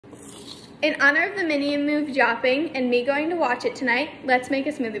In honor of the Minion movie dropping and me going to watch it tonight, let's make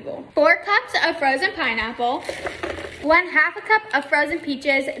a smoothie bowl. 4 cups of frozen pineapple, 1/2 cup of frozen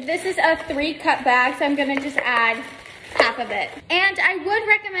peaches. This is a 3-cup bag, so I'm gonna just add half of it. And I would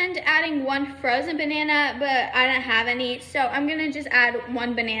recommend adding 1 frozen banana, but I don't have any, so I'm gonna just add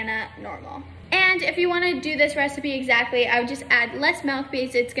 1 banana normal. And if you wanna do this recipe exactly, I would just add less milk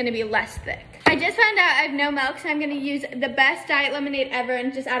because it's gonna be less thick. I just found out I have no milk, so I'm gonna use the best diet lemonade ever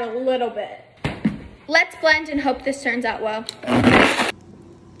and just add a little bit. Let's blend and hope this turns out well.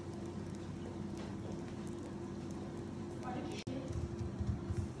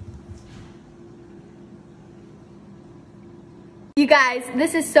 You guys,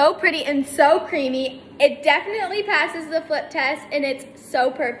 this is so pretty and so creamy. It definitely passes the flip test and it's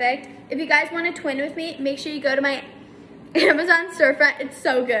so perfect. If you guys want to twin with me, make sure you go to my Amazon storefront. It's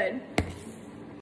so good.